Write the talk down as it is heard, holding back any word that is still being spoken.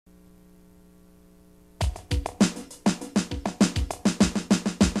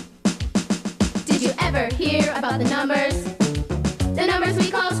hear about the numbers? The numbers we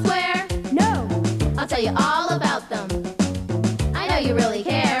call square? No. I'll tell you all about them. I know you really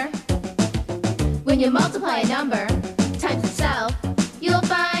care. When you multiply a number times itself, you'll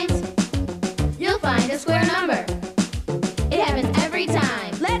find a square number. It happens every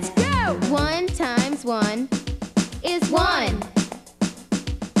time. Let's go! 1 times 1 is 1.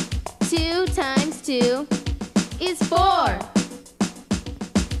 2 times 2 is 4.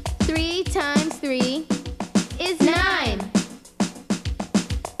 3 times 3 is 9.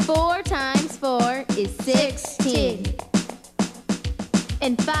 4 times 4 is 16.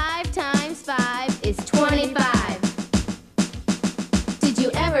 And 5 times 5 is 25. Did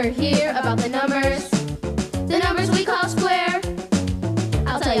you ever hear about the numbers? The numbers we call square?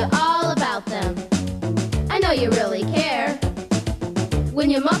 I'll tell you all about them. I know you really care. When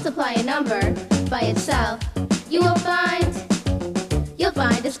you multiply a number by itself, you'll find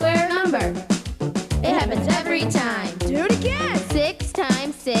a square number. It happens every time. Do it again! 6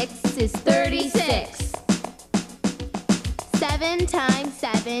 times 6 is 36. 7 times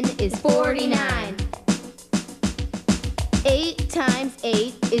 7 is 49. 8 times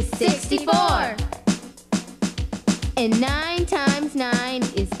 8 is 64. And 9 times 9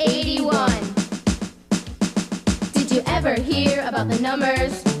 is 81. Did you ever hear about the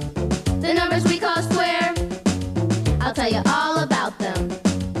numbers? The numbers we call square? I'll tell you all about them.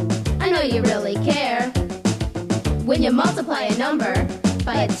 I know you really care. When you multiply a number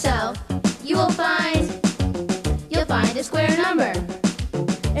by itself, you'll find a square number.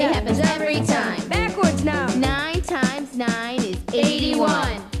 It happens every time. Backwards now. 9 times 9 is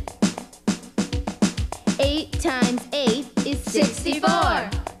 81. 8 times 8 is 64.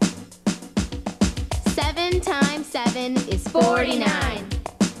 7 times 7 is 49.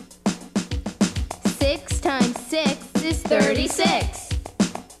 6 times 6 is 36.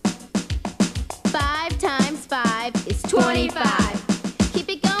 5 times 5 is 25. Keep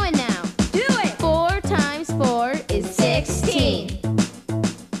it going now. Do it! 4 times 4 is 16.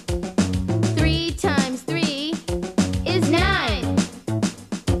 3 times 3 is 9.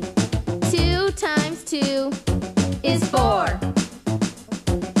 2 times 2 is 4.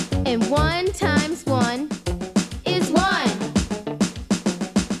 And 1 times 1 is 1.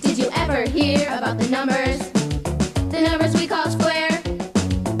 Did you ever hear about the numbers? The numbers we call square?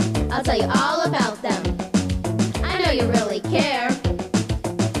 I'll tell you all about them. I know you really care.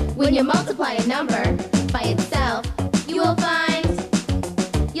 When you multiply a number by itself, you'll find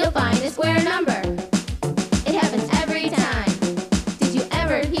a square number.